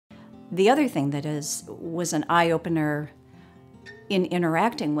The other thing that was an eye-opener in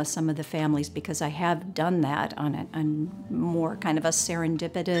interacting with some of the families, because I have done that on more kind of a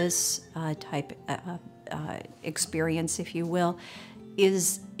serendipitous type experience, if you will,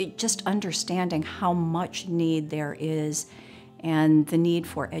 is just understanding how much need there is and the need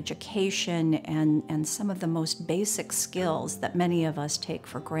for education and some of the most basic skills that many of us take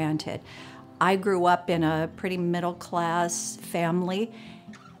for granted. I grew up in a pretty middle-class family,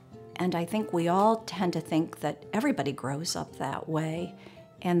 and I think we all tend to think that everybody grows up that way.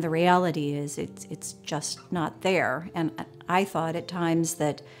 And the reality is it's just not there. And I thought at times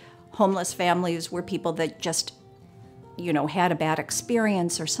that homeless families were people that just, had a bad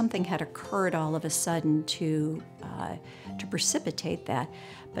experience or something had occurred all of a sudden to precipitate that.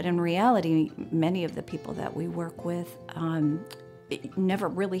 But in reality, many of the people that we work with never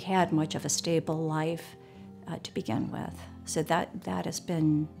really had much of a stable life to begin with. So that has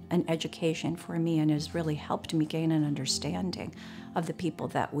been an education for me and has really helped me gain an understanding of the people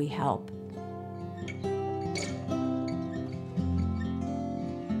that we help.